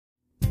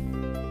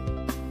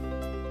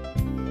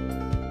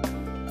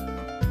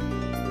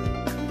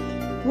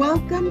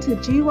Welcome to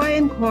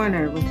GYN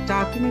Corner with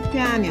Dr.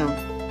 McDaniel,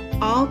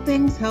 all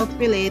things health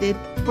related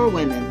for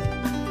women.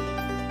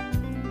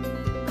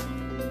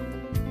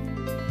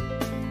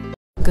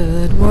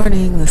 Good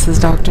morning, this is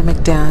Dr.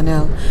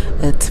 McDaniel.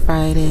 It's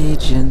Friday,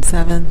 June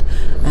 7th,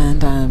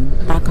 and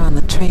I'm back on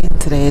the train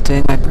today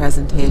doing my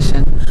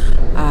presentation.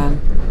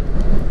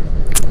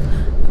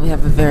 We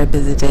have a very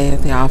busy day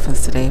at the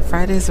office today.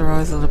 Fridays are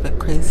always a little bit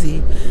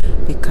crazy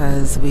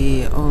because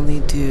we only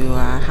do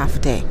a half a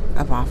day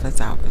of office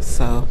hours.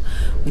 So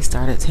we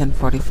start at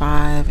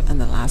 10:45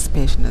 and the last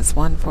patient is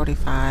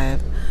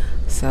 1:45.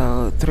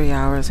 So 3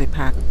 hours we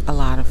pack a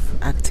lot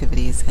of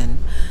activities in.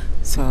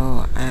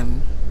 So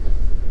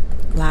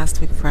last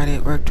week Friday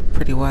it worked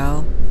pretty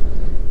well.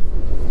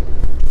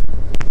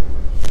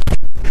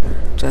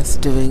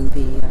 Just doing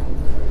the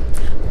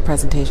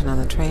presentation on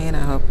the train.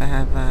 I hope I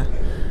have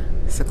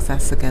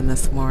success again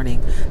this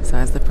morning. So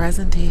as the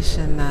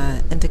presentation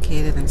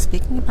indicated, I'm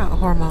speaking about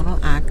hormonal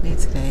acne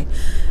today,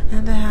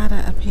 and I had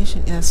a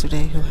patient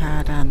yesterday who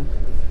had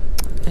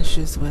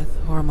issues with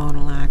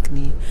hormonal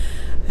acne,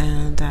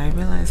 and I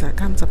realized that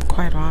comes up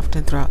quite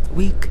often throughout the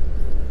week.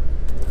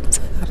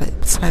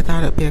 So I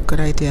thought it would be a good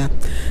idea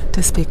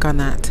to speak on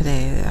that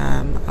today.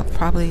 I'll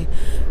probably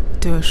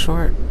do a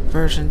short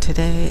version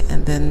today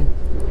and then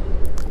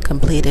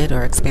complete it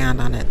or expand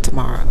on it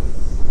tomorrow.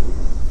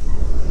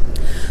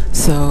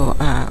 So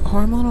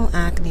hormonal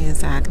acne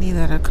is acne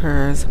that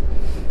occurs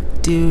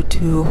due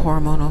to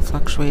hormonal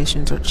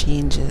fluctuations or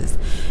changes,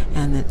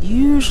 and that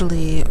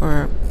usually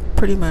or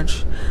pretty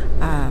much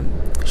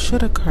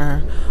should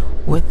occur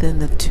within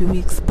the 2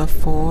 weeks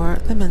before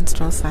the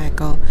menstrual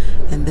cycle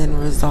and then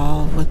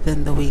resolve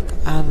within the week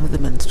of the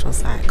menstrual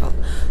cycle.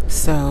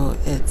 So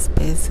it's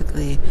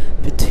basically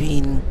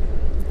between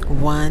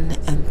 1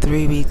 and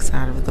 3 weeks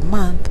out of the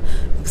month.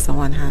 If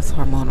someone has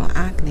hormonal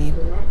acne,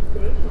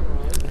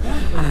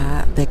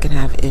 they can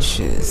have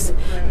issues.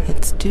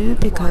 It's due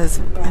because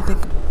I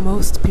think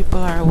most people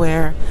are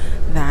aware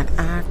that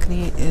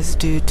acne is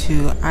due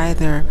to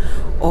either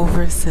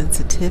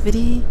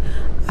oversensitivity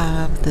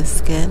of the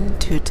skin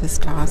to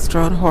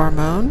testosterone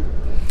hormone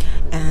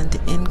and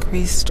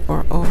increased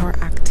or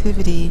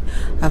overactivity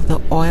of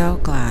the oil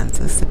glands,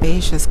 the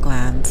sebaceous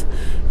glands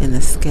in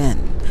the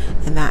skin.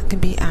 And that can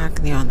be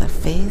acne on the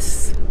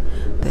face,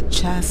 the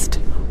chest,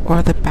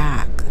 or the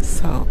back.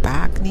 So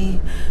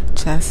acne,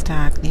 chest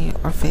acne,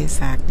 or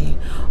face acne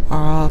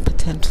are all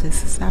potentially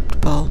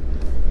susceptible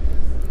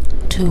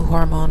to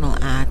hormonal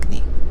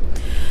acne.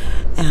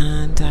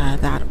 And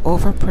that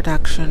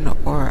overproduction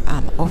or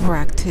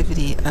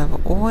overactivity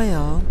of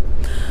oil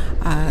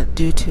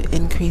due to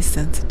increased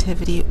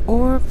sensitivity,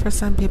 or for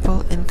some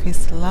people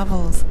increased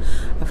levels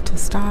of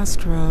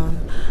testosterone,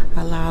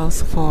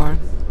 allows for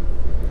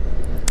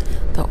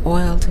the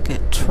oil to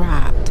get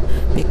trapped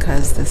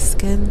because the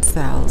skin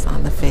cells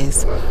on the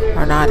face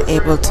are not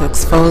able to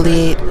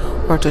exfoliate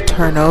or to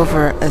turn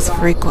over as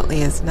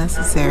frequently as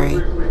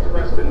necessary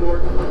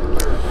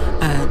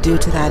due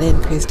to that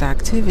increased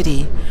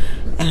activity,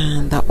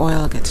 and the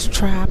oil gets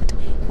trapped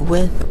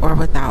with or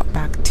without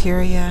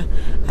bacteria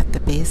at the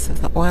base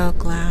of the oil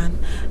gland,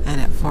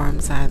 and it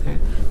forms either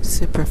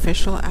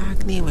superficial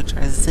acne, which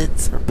are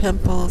zits or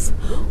pimples,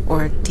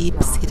 or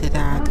deep-seated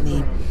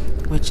acne,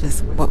 which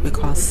is what we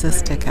call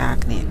cystic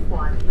acne.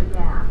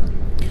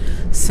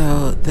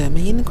 So the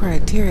main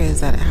criteria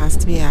is that it has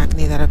to be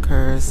acne that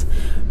occurs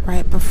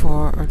right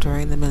before or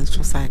during the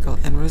menstrual cycle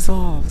and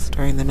resolves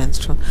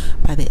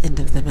by the end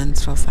of the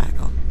menstrual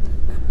cycle.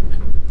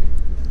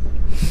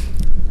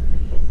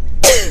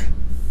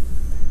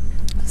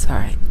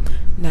 Sorry.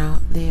 Now,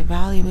 the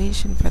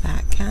evaluation for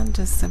that can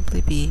just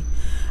simply be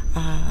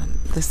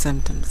the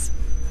symptoms.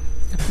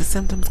 If the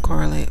symptoms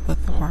correlate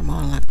with the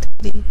hormonal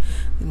activity,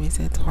 then we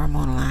say it's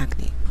hormonal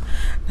acne.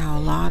 Now, a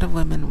lot of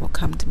women will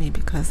come to me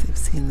because they've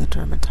seen the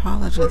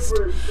dermatologist,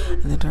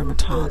 and the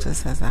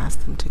dermatologist has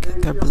asked them to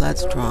get their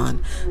bloods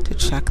drawn to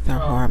check their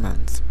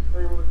hormones.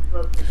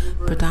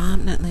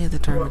 Predominantly, the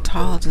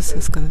dermatologist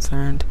is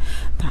concerned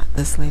that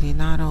this lady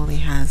not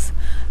only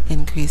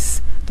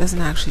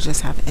doesn't actually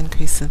just have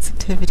increased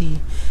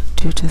sensitivity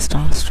to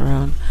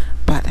testosterone,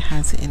 but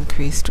has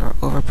increased or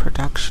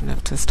overproduction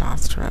of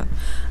testosterone.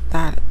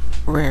 That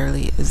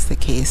rarely is the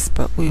case,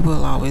 but we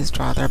will always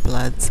draw their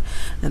bloods,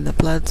 and the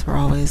bloods are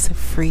always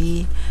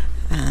free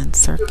and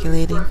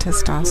circulating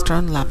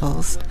testosterone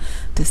levels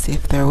to see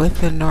if they're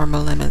within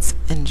normal limits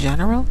in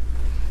general,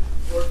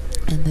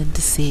 and then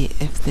to see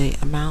if the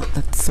amount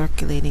that's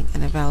circulating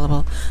and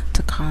available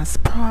to cause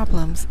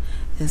problems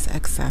is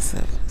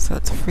excessive. So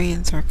it's free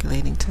and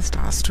circulating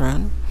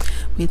testosterone.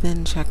 We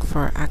then check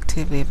for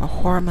activity of a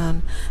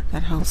hormone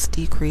that helps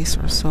decrease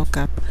or soak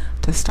up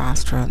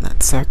testosterone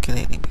that's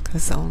circulating,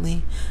 because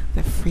only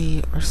the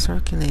free or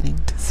circulating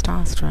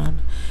testosterone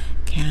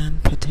can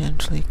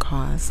potentially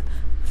cause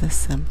the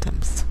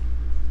symptoms.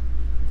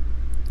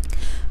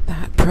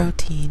 That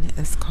protein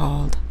is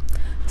called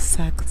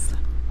sex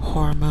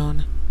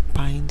hormone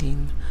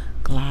binding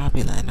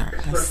globulin, or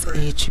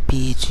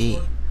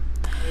SHBG.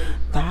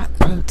 That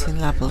protein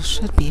level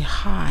should be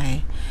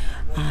high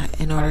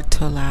in order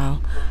to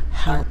allow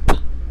help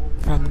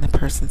from the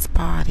person's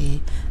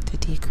body to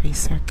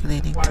decrease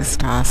circulating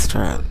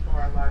testosterone.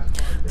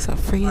 So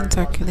free and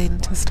circulating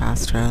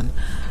testosterone,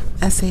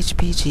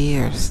 SHBG,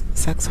 or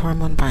sex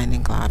hormone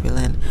binding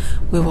globulin.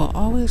 We will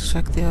always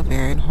check the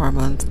ovarian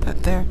hormones,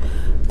 but they're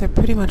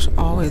pretty much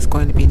always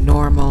going to be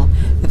normal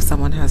if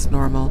someone has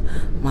normal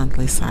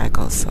monthly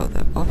cycles. So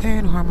the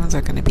ovarian hormones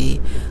are going to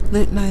be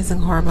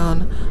luteinizing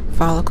hormone,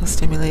 follicle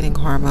stimulating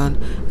hormone,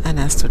 and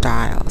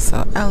estradiol.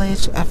 So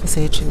LH,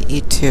 FSH, and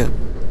E2.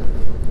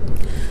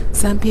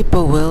 Some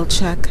people will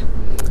check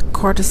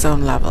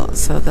cortisone levels,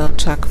 so they'll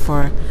check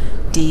for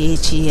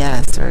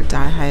DHES, or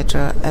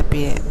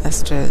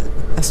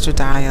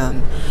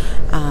dihydroepiestradiol.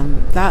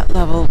 That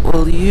level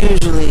will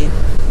usually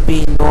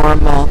be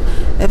normal.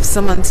 If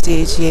someone's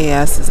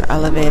DHEAS is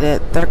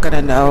elevated, they're going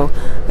to know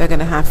they're going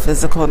to have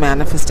physical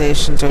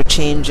manifestations or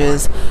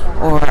changes,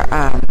 or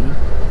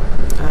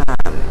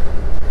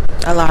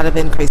a lot of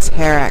increased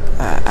hair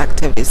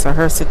activity, so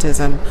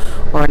hirsutism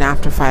or an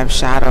after 5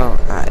 shadow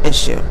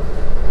issue.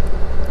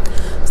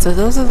 So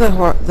those are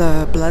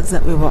the bloods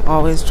that we will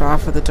always draw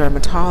for the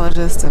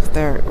dermatologist if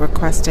they're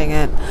requesting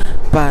it,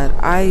 but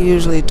I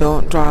usually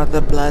don't draw the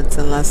bloods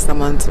unless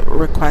someone's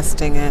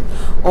requesting it,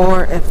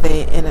 or if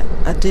they, in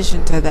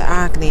addition to the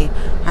acne,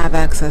 have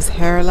excess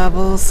hair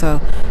levels,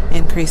 so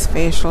increased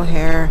facial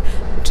hair,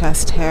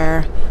 chest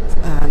hair,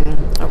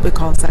 what we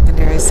call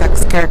secondary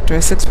sex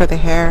characteristics for the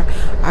hair.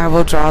 I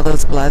will draw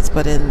those bloods,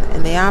 but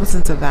in the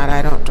absence of that,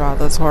 I don't draw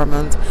those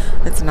hormones.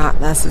 It's not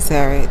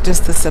necessary.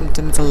 Just the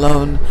symptoms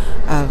alone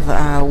of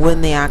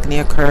when the acne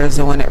occurs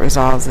and when it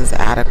resolves is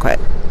adequate.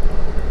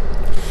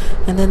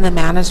 And then the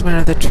management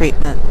or the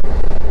treatment.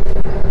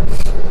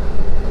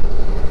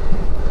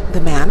 The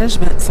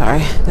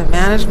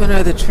management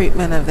or the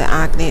treatment of the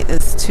acne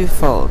is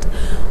twofold.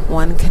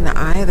 One can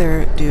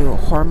either do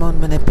hormone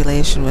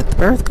manipulation with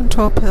birth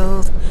control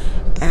pills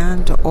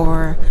and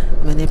or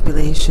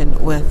manipulation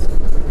with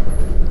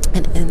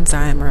an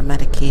enzyme or a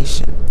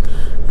medication.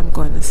 I'm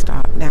going to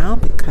stop now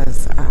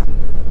because I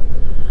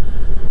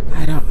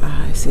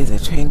see the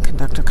train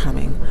conductor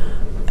coming.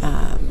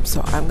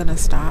 So I'm going to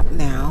stop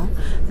now,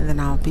 and then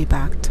I'll be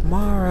back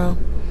tomorrow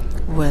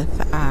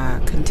with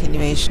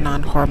continuation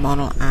on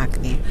hormonal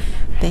acne.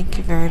 Thank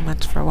you very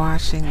much for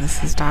watching.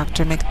 This is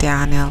Dr.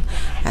 McDaniel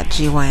at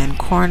GYN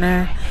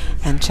Corner,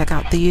 and check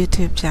out the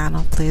YouTube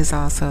channel, please.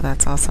 Also,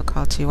 that's also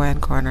called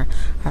GYN Corner.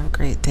 Have a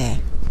great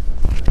day.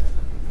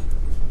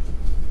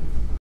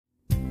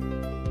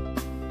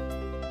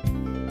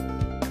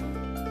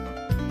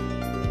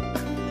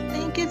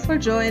 Thank you for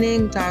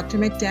joining Dr.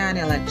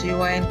 McDaniel at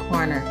GYN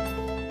Corner,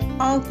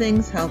 all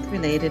things health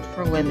related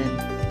for women.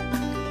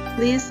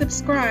 Please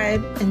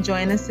subscribe and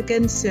join us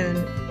again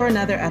soon for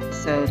another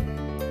episode.